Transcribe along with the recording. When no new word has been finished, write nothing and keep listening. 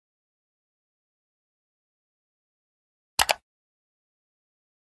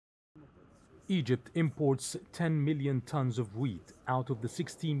Egypt imports 10 million tons of wheat out of the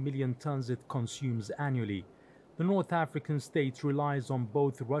 16 million tons it consumes annually. The North African state relies on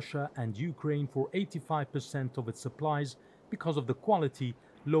both Russia and Ukraine for 85% of its supplies because of the quality,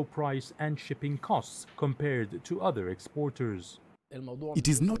 low price, and shipping costs compared to other exporters. It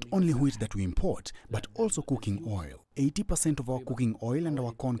is not only wheat that we import, but also cooking oil. 80% of our cooking oil and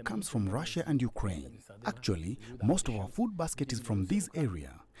our corn comes from Russia and Ukraine. Actually, most of our food basket is from this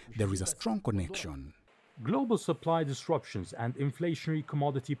area. There is a strong connection. Global supply disruptions and inflationary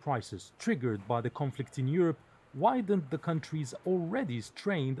commodity prices triggered by the conflict in Europe widened the country's already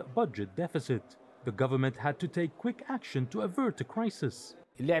strained budget deficit. The government had to take quick action to avert a crisis.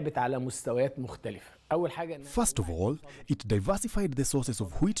 First of all, it diversified the sources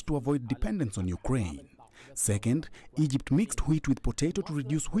of wheat to avoid dependence on Ukraine. Second, Egypt mixed wheat with potato to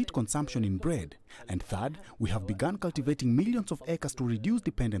reduce wheat consumption in bread. And third, we have begun cultivating millions of acres to reduce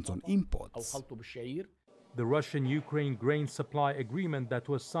dependence on imports. The Russian-Ukraine grain supply agreement that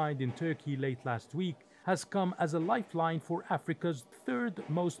was signed in Turkey late last week has come as a lifeline for Africa's third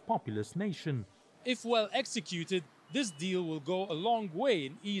most populous nation. If well executed, this deal will go a long way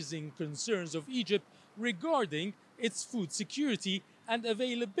in easing concerns of Egypt regarding its food security and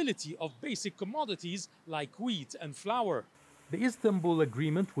availability of basic commodities like wheat and flour. The Istanbul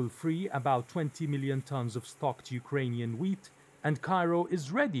Agreement will free about 20 million tons of stocked Ukrainian wheat, and Cairo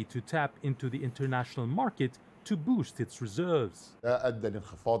is ready to tap into the international market to boost its reserves.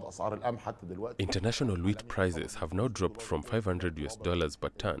 International wheat prices have now dropped from $500 per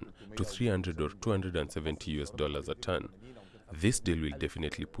ton to $300 or $270 a ton. This deal will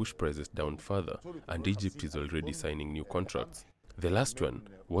definitely push prices down further, and Egypt is already signing new contracts. The last one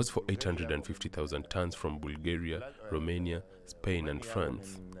was for 850,000 tons from Bulgaria, Romania, Spain, and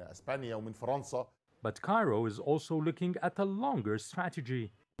France. But Cairo is also looking at a longer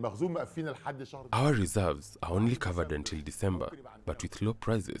strategy. Our reserves are only covered until December, but with low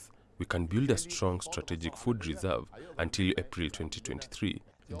prices, we can build a strong strategic food reserve until April 2023,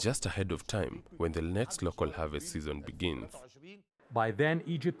 just ahead of time when the next local harvest season begins. By then,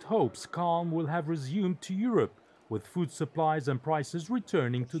 Egypt hopes calm will have resumed to Europe, with food supplies and prices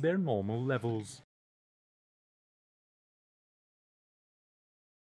returning to their normal levels.